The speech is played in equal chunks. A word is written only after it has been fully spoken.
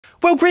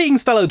Well,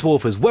 greetings fellow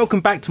dwarfers,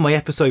 welcome back to my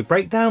episode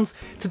breakdowns.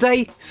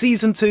 Today,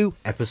 Season 2,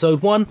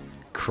 Episode 1,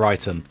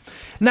 Kryten.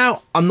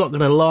 Now, I'm not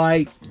going to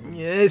lie,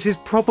 this is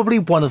probably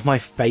one of my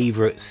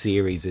favourite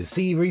series.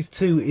 Series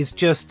 2 is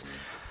just...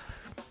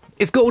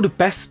 it's got all the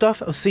best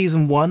stuff of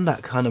Season 1,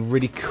 that kind of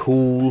really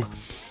cool,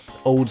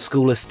 old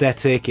school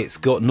aesthetic. It's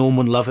got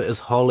Norman Lovett as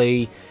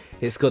Holly,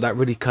 it's got that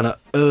really kind of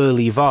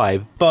early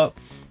vibe, but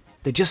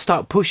they just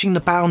start pushing the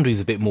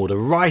boundaries a bit more. The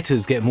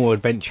writers get more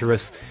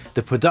adventurous,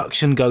 the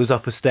production goes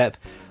up a step.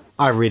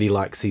 I really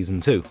like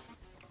Season 2.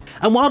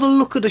 And while the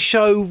look of the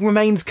show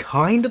remains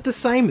kind of the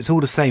same, it's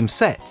all the same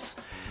sets,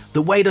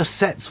 the way the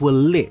sets were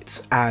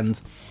lit and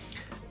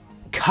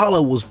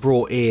colour was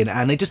brought in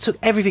and they just took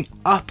everything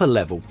up a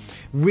level,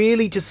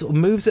 really just sort of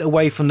moves it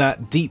away from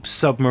that deep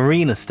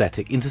submarine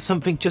aesthetic into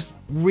something just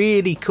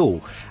really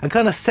cool and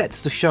kind of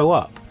sets the show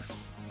up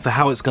for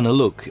how it's going to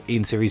look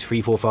in Series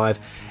 3, 4, 5.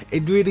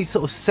 It really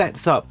sort of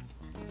sets up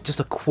just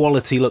a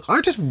quality look.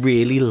 I just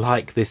really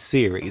like this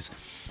series.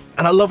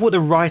 And I love what the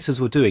writers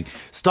were doing,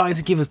 starting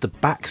to give us the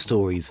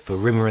backstories for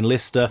Rimmer and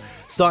Lister,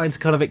 starting to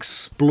kind of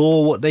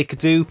explore what they could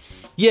do.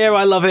 Yeah,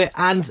 I love it,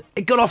 and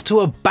it got off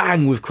to a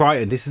bang with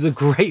Kryten. This is a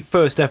great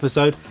first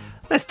episode.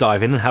 Let's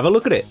dive in and have a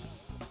look at it.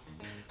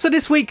 So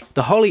this week,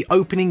 the Holly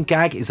opening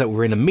gag is that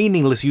we're in a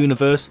meaningless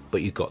universe,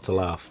 but you've got to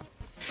laugh.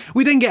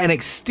 We then get an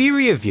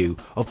exterior view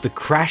of the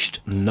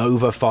crashed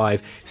Nova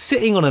 5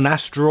 sitting on an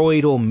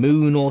asteroid or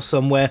moon or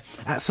somewhere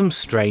at some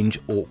strange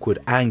awkward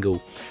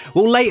angle.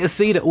 We'll later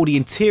see that all the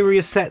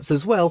interior sets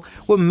as well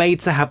were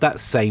made to have that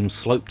same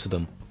slope to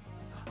them.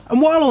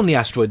 And while on the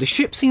asteroid, the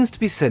ship seems to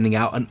be sending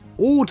out an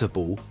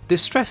audible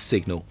distress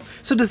signal.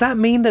 So does that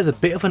mean there's a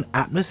bit of an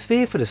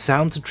atmosphere for the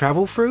sound to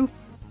travel through?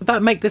 Would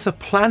that make this a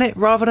planet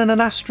rather than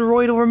an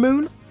asteroid or a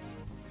moon?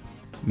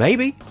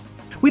 Maybe.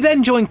 We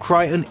then join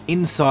Kryten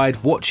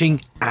inside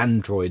watching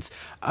androids,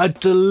 a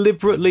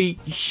deliberately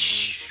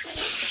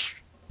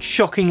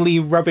shockingly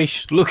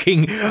rubbish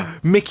looking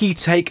Mickey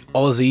take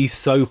Aussie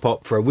soap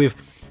opera with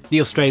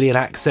the Australian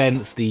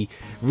accents, the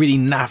really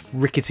naff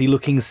rickety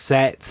looking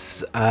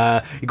sets.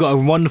 You've got a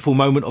wonderful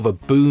moment of a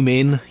boom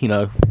in, you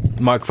know,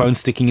 microphone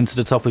sticking into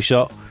the top of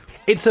shot.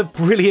 It's a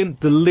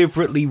brilliant,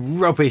 deliberately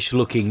rubbish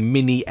looking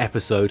mini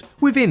episode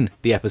within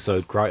the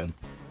episode Kryten.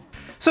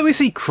 So we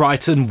see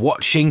Kryten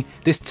watching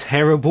this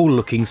terrible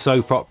looking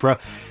soap opera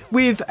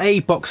with a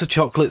box of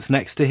chocolates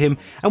next to him,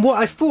 and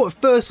what I thought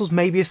at first was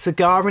maybe a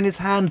cigar in his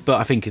hand, but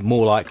I think it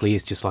more likely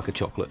is just like a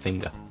chocolate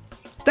finger.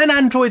 Then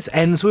Androids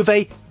ends with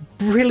a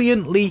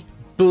brilliantly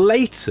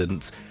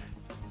blatant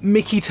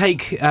Mickey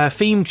Take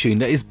theme tune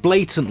that is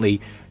blatantly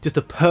just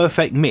a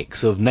perfect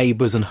mix of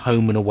Neighbours and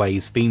Home and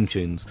Away's theme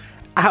tunes.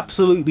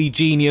 Absolutely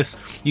genius.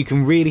 You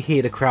can really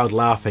hear the crowd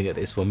laughing at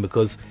this one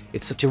because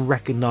it's such a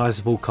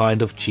recognisable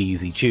kind of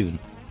cheesy tune.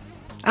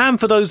 And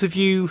for those of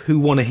you who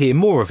want to hear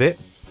more of it,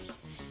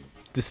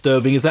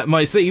 disturbing as that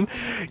might seem,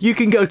 you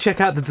can go check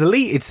out the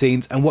deleted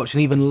scenes and watch an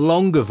even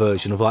longer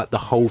version of like the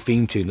whole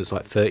theme tune that's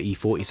like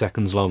 30-40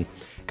 seconds long.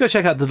 Go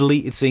check out the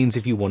deleted scenes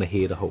if you want to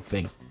hear the whole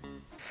thing.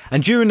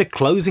 And during the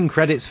closing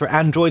credits for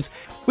Androids,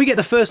 we get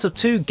the first of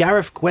two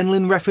Gareth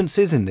Gwenlyn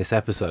references in this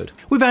episode,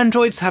 with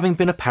Androids having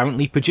been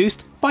apparently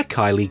produced by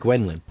Kylie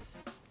Gwenlyn.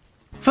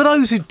 For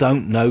those who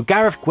don't know,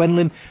 Gareth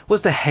Gwenlyn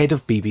was the head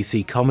of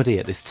BBC Comedy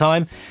at this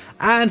time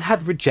and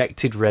had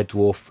rejected Red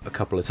Dwarf a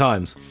couple of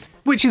times,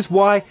 which is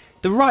why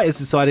the writers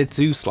decided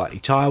to, slightly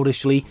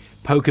childishly,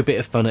 poke a bit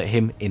of fun at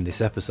him in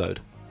this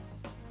episode.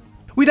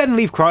 We then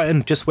leave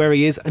Kryten just where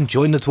he is and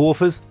join the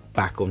Dwarfers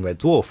back on Red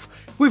Dwarf,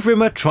 with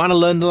Rimmer trying to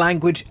learn the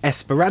language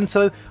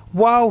Esperanto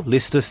while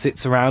Lister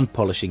sits around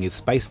polishing his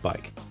space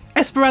bike.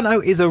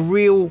 Esperanto is a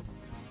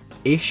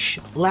real-ish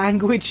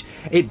language.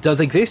 It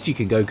does exist, you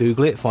can go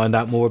Google it, find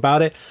out more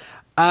about it.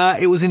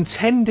 It was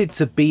intended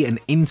to be an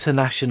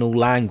international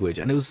language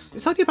and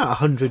it's only about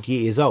 100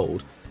 years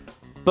old,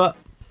 but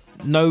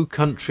no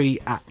country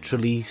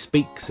actually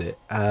speaks it.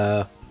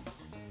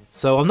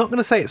 So I'm not going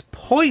to say it's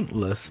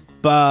pointless,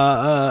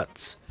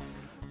 but...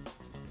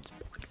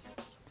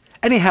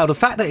 anyhow, the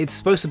fact that it's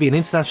supposed to be an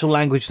international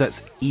language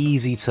that's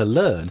easy to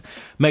learn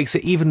makes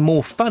it even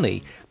more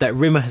funny that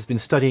Rimmer has been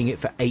studying it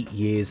for 8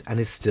 years and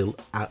is still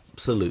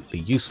absolutely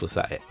useless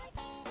at it.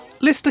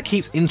 Lister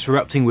keeps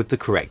interrupting with the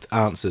correct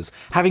answers,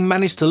 having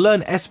managed to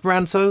learn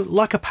Esperanto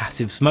like a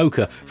passive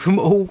smoker from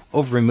all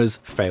of Rimmer's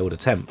failed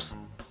attempts.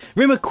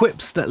 Rimmer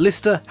quips that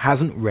Lister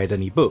hasn't read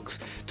any books,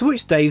 to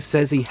which Dave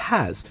says he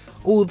has,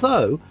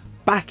 although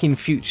back in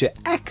Future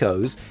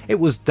Echoes it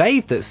was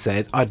Dave that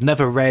said I'd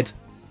never read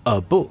a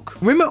book.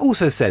 Rimmer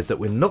also says that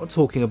we're not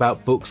talking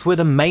about books where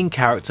the main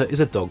character is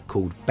a dog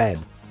called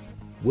Ben.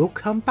 We'll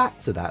come back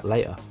to that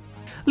later.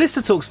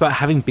 Lister talks about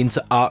having been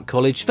to art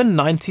college for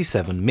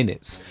 97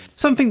 minutes,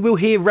 something we'll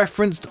hear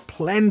referenced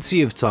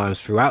plenty of times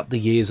throughout the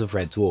years of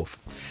Red Dwarf.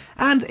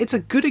 And it's a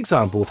good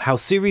example of how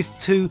Series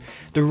 2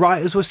 the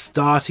writers were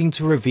starting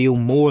to reveal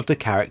more of the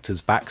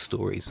characters'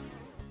 backstories.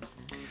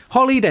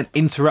 Holly then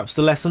interrupts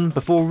the lesson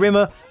before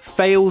Rimmer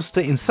fails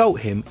to insult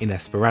him in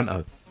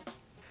Esperanto.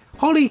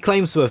 Holly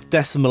claims to have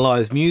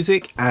decimalised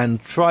music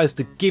and tries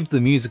to give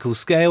the musical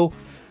scale,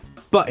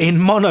 but in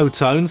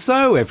monotone,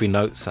 so every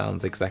note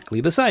sounds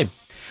exactly the same.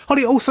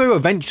 Holly also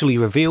eventually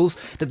reveals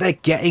that they're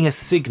getting a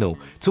signal,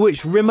 to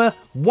which Rimmer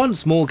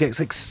once more gets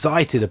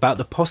excited about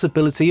the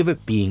possibility of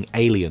it being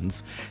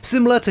aliens,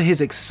 similar to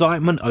his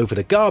excitement over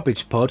the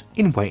garbage pod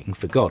in Waiting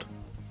for God.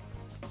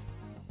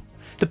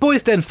 The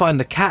boys then find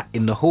the cat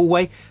in the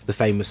hallway, the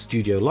famous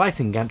studio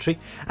lighting gantry,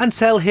 and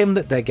tell him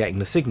that they're getting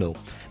the signal.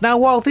 Now,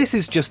 while this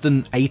is just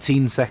an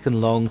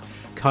 18-second long,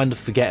 kind of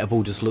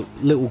forgettable, just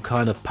little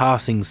kind of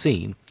passing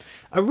scene,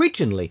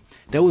 originally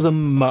there was a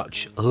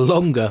much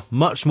longer,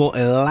 much more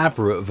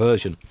elaborate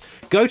version.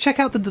 Go check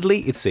out the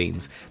deleted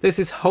scenes. There's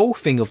this whole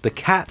thing of the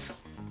cat,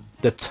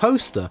 the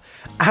toaster,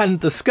 and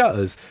the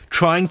Scutters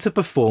trying to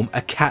perform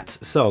a cat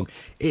song.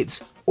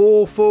 It's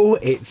awful,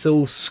 it's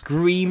all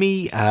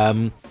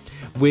screamy,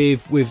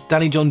 with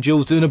Danny John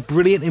Jules doing a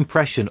brilliant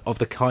impression of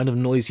the kind of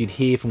noise you'd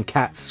hear from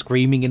cats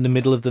screaming in the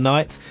middle of the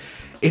night.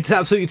 It's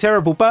absolutely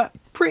terrible, but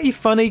pretty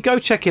funny. Go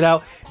check it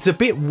out. It's a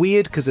bit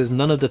weird because there's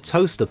none of the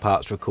toaster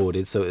parts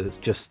recorded, so it's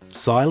just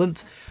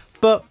silent,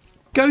 but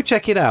go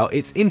check it out.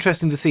 It's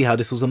interesting to see how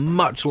this was a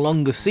much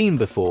longer scene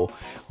before,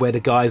 where the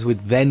guys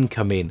would then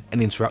come in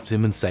and interrupt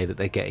him and say that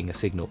they're getting a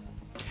signal.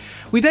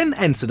 We then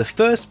enter the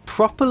first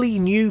properly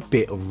new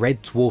bit of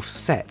Red Dwarf's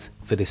set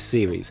for this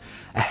series,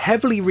 a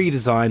heavily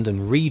redesigned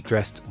and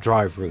redressed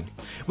drive room,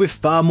 with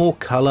far more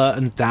colour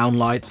and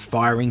downlights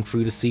firing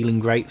through the ceiling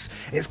grates.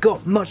 It's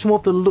got much more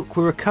of the look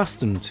we're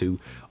accustomed to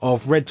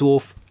of Red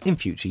Dwarf in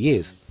future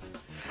years.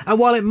 And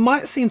while it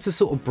might seem to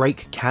sort of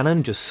break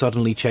canon just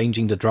suddenly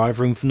changing the drive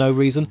room for no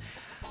reason,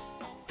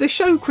 the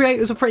show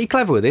creators are pretty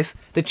clever with this.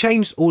 They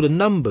changed all the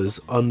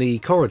numbers on the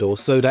corridors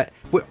so that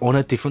we're on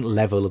a different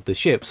level of the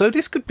ship. So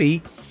this could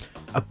be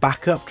a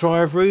backup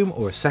drive room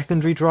or a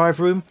secondary drive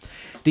room.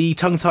 The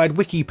tongue-tied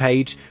wiki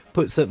page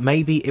puts that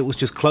maybe it was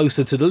just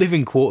closer to the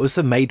living quarters,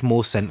 so made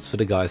more sense for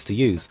the guys to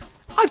use.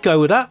 I'd go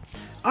with that.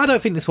 I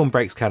don't think this one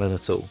breaks canon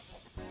at all.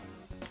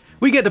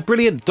 We get the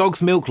brilliant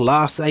dog's milk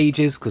lasts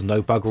ages because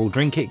no bugger will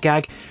drink it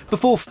gag,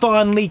 before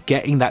finally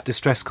getting that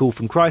distress call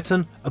from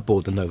Kryten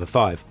aboard the Nova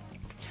 5.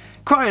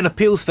 Kryten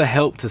appeals for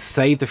help to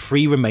save the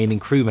 3 remaining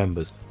crew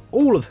members,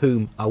 all of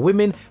whom are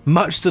women,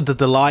 much to the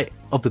delight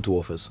of the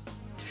Dwarfers.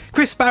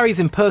 Chris Barry's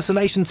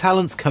impersonation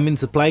talents come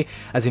into play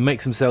as he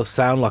makes himself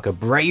sound like a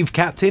brave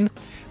captain,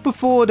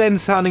 before then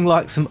sounding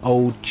like some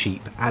old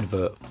cheap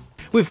advert.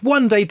 With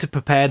one day to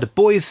prepare, the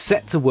boys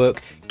set to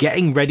work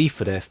getting ready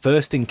for their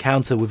first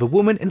encounter with a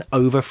woman in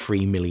over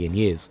 3 million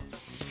years.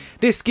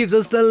 This gives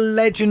us the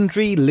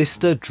legendary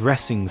Lister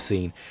dressing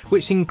scene,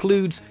 which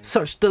includes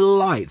such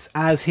delights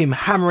as him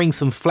hammering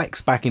some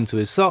flex back into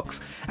his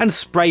socks and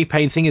spray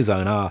painting his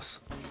own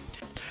arse.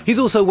 He's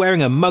also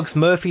wearing a Muggs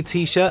Murphy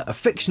t-shirt, a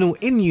fictional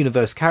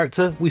in-universe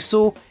character we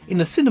saw in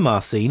the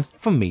cinema scene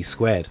from Me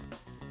Squared.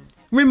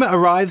 Rimmer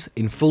arrives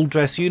in full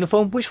dress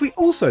uniform, which we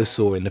also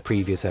saw in the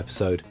previous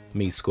episode,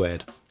 Me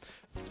Squared.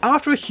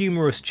 After a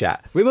humorous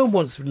chat, Rimmer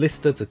wants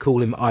Lister to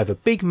call him either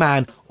Big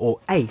Man or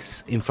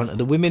Ace in front of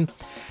the women,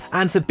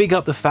 and to big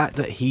up the fact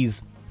that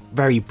he's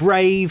very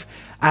brave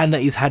and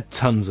that he's had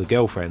tons of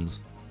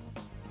girlfriends.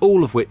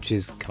 All of which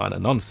is kinda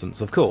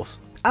nonsense, of course.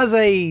 As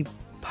a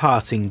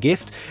parting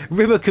gift,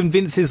 Rimmer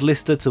convinces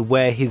Lister to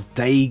wear his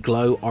day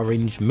glow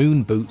orange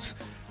moon boots,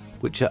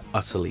 which are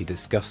utterly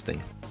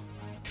disgusting.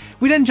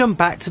 We then jump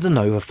back to the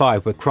Nova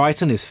 5, where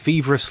Kryten is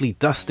feverishly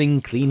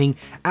dusting, cleaning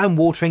and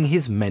watering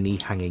his many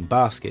hanging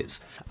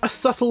baskets, a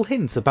subtle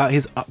hint about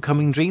his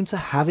upcoming dream to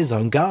have his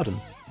own garden.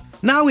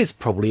 Now is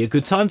probably a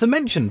good time to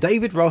mention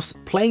David Ross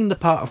playing the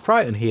part of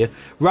Kryten here,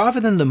 rather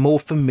than the more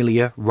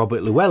familiar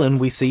Robert Llewellyn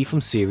we see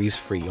from Series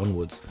 3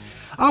 onwards.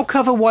 I'll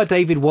cover why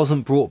David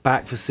wasn't brought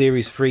back for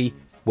Series 3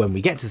 when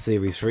we get to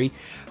Series 3,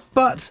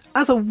 but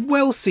as a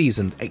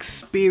well-seasoned,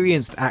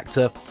 experienced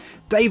actor,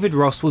 David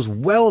Ross was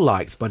well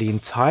liked by the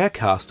entire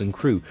cast and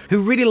crew, who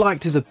really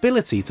liked his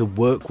ability to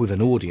work with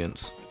an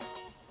audience.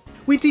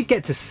 We did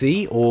get to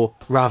see, or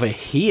rather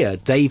hear,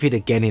 David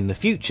again in the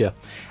future,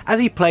 as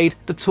he played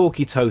the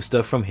talkie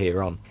toaster from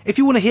here on. If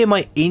you want to hear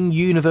my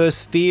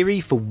in-universe theory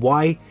for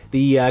why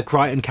the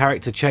Kryten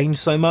character changed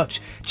so much,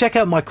 check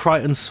out my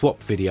Kryten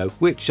swap video,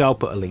 which I'll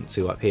put a link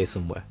to up here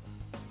somewhere.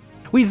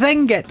 We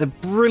then get the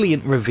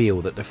brilliant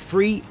reveal that the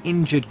 3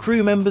 injured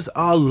crew members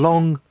are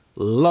long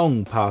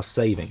past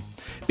saving,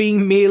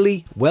 being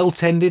merely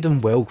well-tended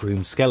and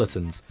well-groomed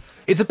skeletons.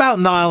 It's about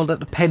now that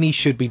the penny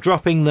should be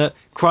dropping that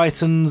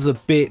Kryten's a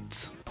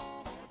bit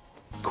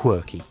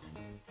quirky.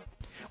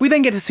 We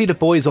then get to see the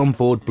boys on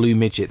board Blue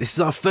Midget. This is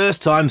our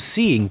first time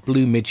seeing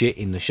Blue Midget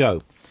in the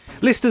show.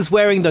 Lister's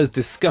wearing those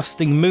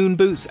disgusting moon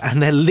boots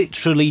and they're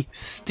literally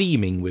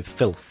steaming with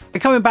filth.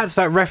 And coming back to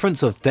that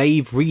reference of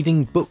Dave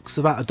reading books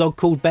about a dog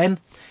called Ben,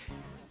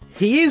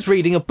 he is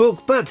reading a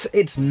book, but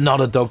it's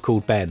not a dog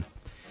called Ben.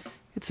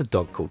 It's a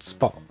dog called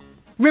Spot.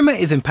 Rimmer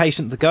is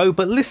impatient to go,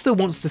 but Lister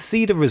wants to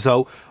see the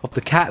result of the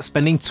cat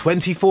spending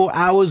 24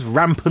 hours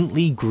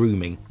rampantly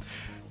grooming.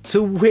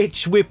 To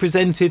which we're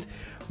presented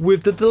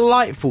with the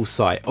delightful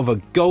sight of a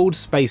gold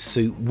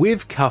spacesuit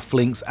with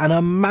cufflinks and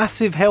a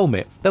massive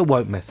helmet that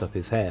won't mess up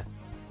his hair.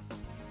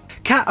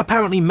 Cat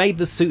apparently made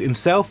the suit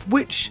himself,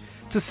 which,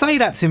 to say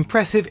that's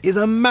impressive, is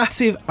a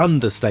massive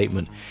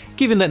understatement,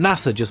 given that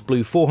NASA just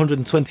blew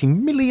 $420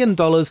 million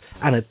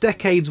and a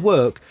decade's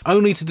work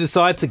only to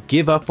decide to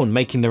give up on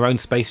making their own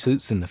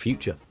spacesuits in the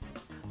future.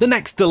 The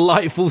next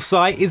delightful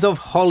sight is of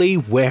Holly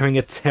wearing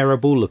a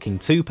terrible looking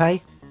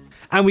toupee,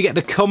 and we get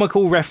the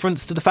comical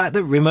reference to the fact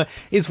that Rimmer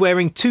is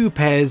wearing 2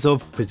 pairs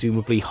of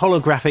presumably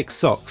holographic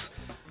socks,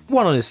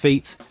 one on his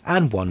feet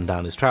and one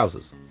down his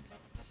trousers.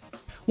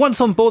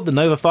 Once on board the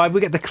Nova 5, we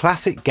get the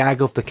classic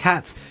gag of the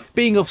cat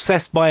being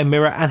obsessed by a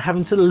mirror and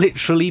having to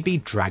literally be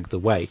dragged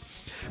away,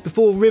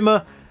 before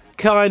Rimmer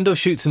kind of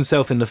shoots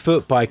himself in the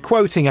foot by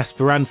quoting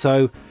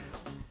Esperanto,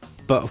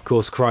 but of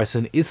course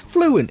Kryten is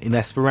fluent in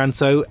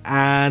Esperanto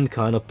and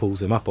kind of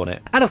pulls him up on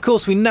it. And of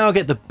course we now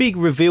get the big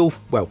reveal,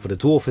 well for the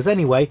dwarfers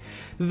anyway,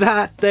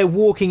 that they're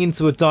walking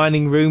into a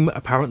dining room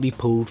apparently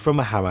pulled from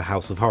a Hammer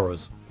House of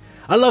Horrors.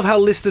 I love how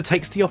Lister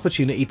takes the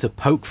opportunity to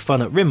poke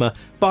fun at Rimmer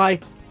by,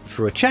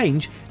 for a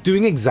change,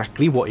 doing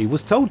exactly what he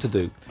was told to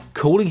do.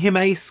 Calling him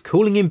Ace,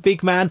 calling him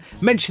Big Man,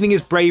 mentioning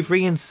his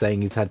bravery and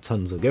saying he's had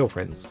tons of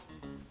girlfriends.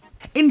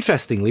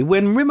 Interestingly,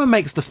 when Rimmer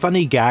makes the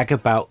funny gag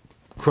about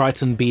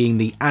Kryten being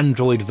the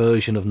android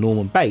version of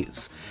Norman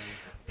Bates,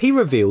 he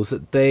reveals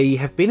that they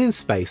have been in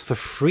space for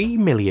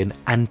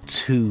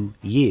 3,002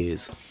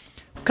 years,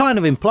 kind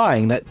of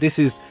implying that this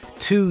is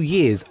 2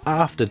 years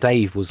after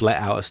Dave was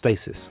let out of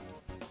stasis.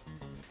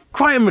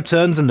 Kryten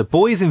returns and the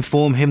boys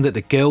inform him that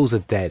the girls are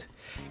dead,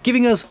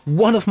 giving us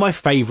one of my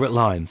favourite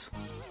lines.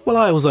 Well,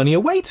 I was only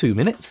away 2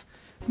 minutes.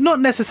 Not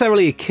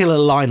necessarily a killer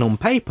line on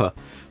paper,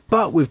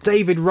 but with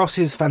David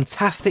Ross's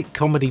fantastic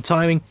comedy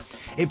timing,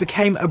 it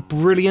became a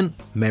brilliant,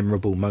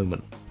 memorable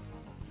moment.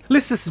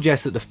 Lister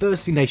suggests that the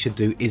first thing they should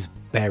do is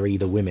bury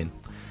the women.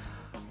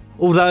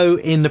 Although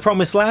in The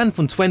Promised Land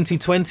from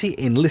 2020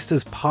 in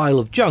Lister's pile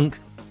of junk,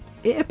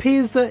 it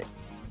appears that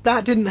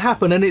that didn't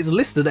happen and it's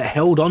Lister that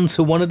held on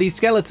to one of these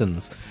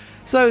skeletons.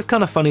 So it's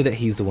kind of funny that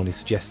he's the one who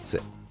suggests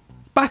it.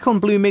 Back on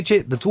Blue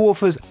Midget, the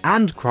Dwarfers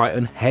and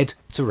Kryten head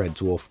to Red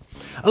Dwarf.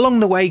 Along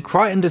the way,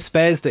 Kryten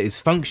despairs that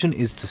his function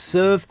is to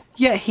serve,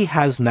 yet he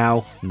has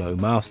now no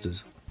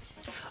masters.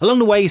 Along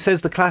the way he says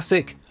the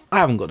classic, "I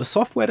haven't got the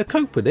software to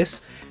cope with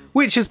this,"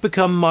 which has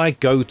become my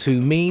go-to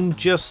meme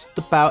just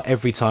about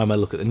every time I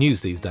look at the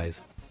news these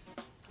days.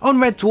 On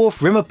Red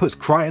Dwarf, Rimmer puts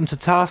Kryten to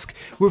task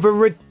with a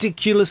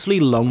ridiculously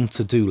long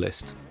to-do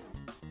list.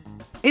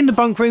 In the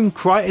bunk room,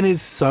 Kryten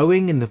is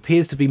sewing and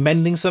appears to be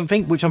mending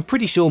something, which I'm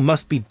pretty sure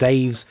must be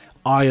Dave's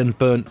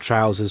iron-burnt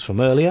trousers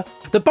from earlier.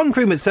 The bunk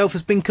room itself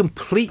has been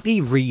completely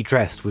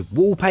redressed with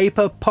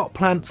wallpaper, pot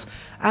plants,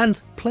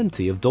 and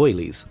plenty of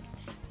doilies.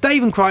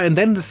 Dave and Kryten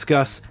then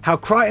discuss how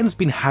Kryten's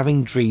been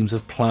having dreams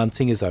of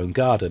planting his own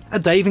garden,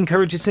 and Dave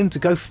encourages him to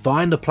go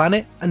find a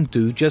planet and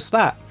do just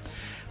that,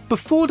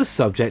 before the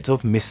subject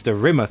of Mr.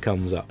 Rimmer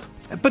comes up.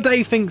 But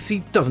Dave thinks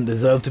he doesn't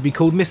deserve to be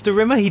called Mr.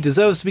 Rimmer, he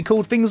deserves to be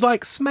called things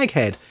like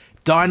Smeghead,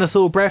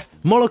 Dinosaur Breath,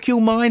 Molecule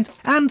Mind,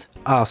 and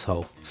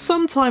Arsehole.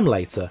 Sometime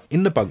later,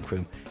 in the bunk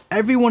room,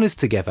 everyone is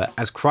together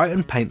as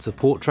Kryten paints a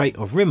portrait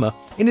of Rimmer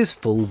in his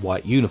full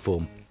white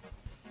uniform.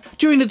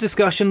 During the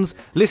discussions,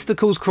 Lister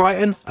calls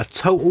Kryten a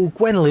total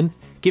Gwendolyn,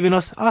 giving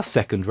us our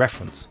second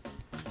reference.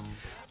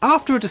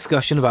 After a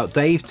discussion about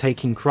Dave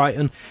taking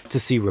Kryten to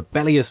see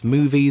rebellious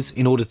movies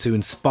in order to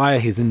inspire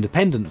his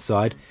independent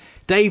side,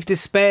 Dave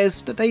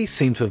despairs that they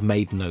seem to have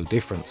made no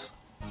difference.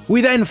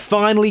 We then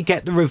finally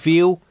get the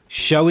reveal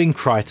showing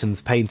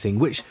Kryten's painting,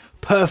 which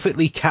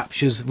perfectly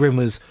captures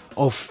Rimmer's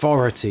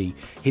authority,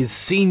 his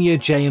senior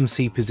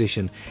JMC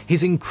position,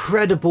 his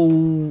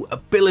incredible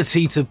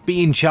ability to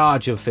be in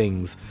charge of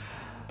things,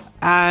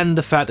 and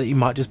the fact that he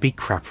might just be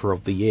Crapper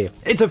of the Year.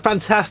 It's a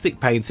fantastic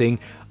painting,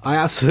 I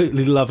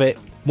absolutely love it,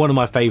 one of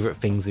my favourite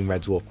things in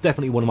Red Dwarf,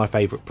 definitely one of my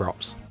favourite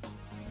props.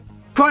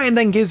 Kryten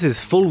then gives his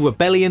full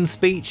rebellion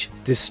speech,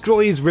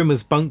 destroys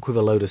Rimmer's bunk with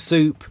a load of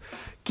soup,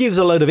 gives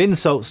a load of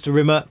insults to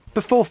Rimmer,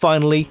 before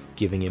finally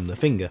giving him the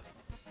finger.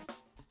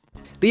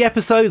 The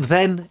episode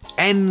then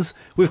ends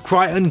with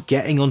Kryten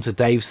getting onto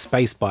Dave's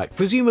space bike,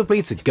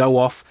 presumably to go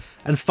off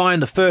and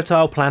find a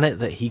fertile planet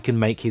that he can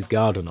make his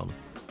garden on.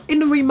 In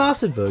the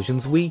remastered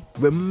versions, we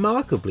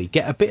remarkably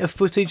get a bit of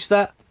footage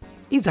that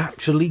is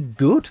actually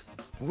good.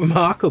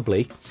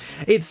 Remarkably,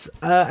 it's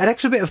an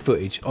extra bit of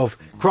footage of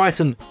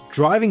Kryten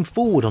driving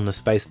forward on the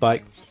space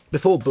bike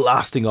before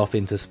blasting off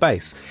into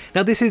space.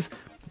 Now this is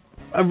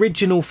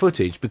original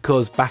footage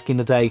because back in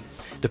the day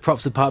the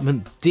props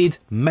department did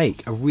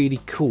make a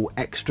really cool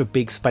extra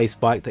big space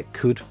bike that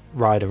could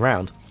ride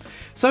around.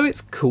 So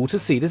it's cool to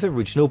see this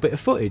original bit of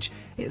footage.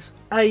 It's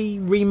a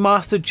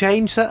remastered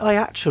change that I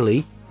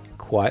actually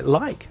quite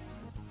like.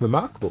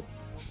 Remarkable.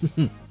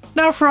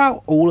 Now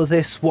throughout all of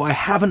this, what I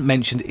haven't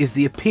mentioned is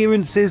the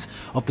appearances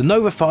of the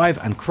Nova 5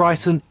 and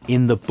Kryten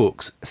in the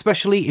books,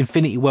 especially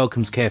Infinity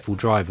Welcome's Careful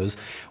Drivers,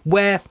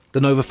 where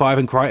the Nova 5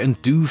 and Kryten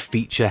do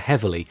feature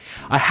heavily.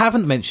 I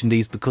haven't mentioned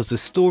these because the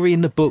story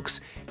in the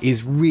books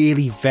is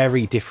really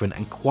very different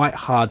and quite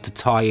hard to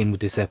tie in with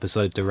this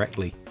episode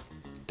directly.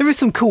 There is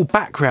some cool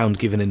background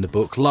given in the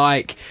book,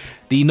 like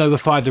the Nova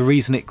 5, the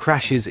reason it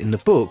crashes in the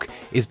book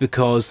is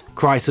because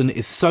Kryten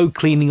is so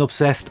cleaning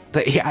obsessed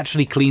that he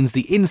actually cleans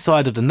the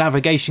inside of the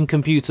navigation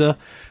computer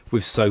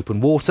with soap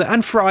and water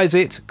and fries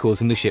it,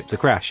 causing the ship to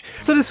crash.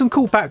 So there's some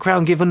cool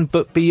background given,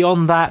 but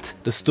beyond that,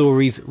 the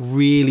stories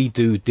really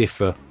do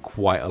differ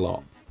quite a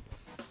lot.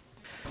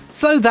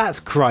 So that's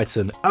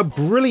Kryten, a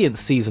brilliant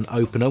season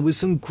opener with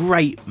some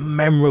great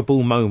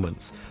memorable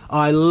moments.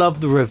 I love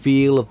the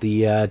reveal of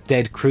the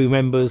dead crew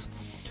members.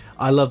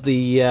 I love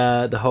the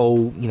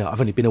whole,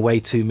 I've only been away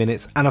 2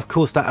 minutes, and of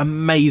course that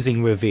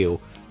amazing reveal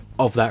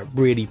of that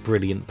really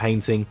brilliant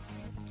painting.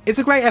 It's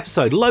a great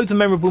episode, loads of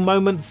memorable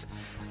moments.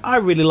 I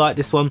really like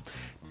this one.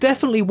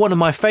 Definitely one of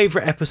my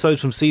favourite episodes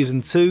from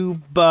season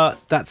 2, but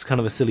that's kind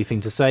of a silly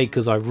thing to say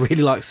because I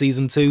really like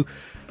season 2.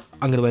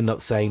 I'm going to end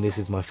up saying this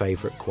is my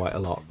favourite quite a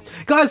lot.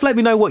 Guys, let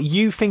me know what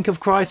you think of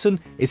Kryten.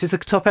 Is this a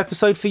top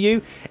episode for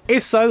you?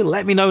 If so,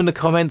 let me know in the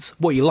comments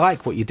what you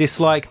like, what you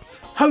dislike.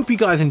 Hope you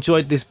guys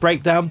enjoyed this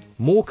breakdown.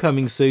 More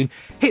coming soon.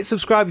 Hit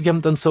subscribe if you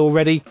haven't done so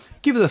already.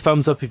 Give us a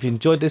thumbs up if you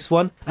enjoyed this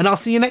one. And I'll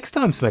see you next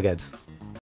time, Smegheads.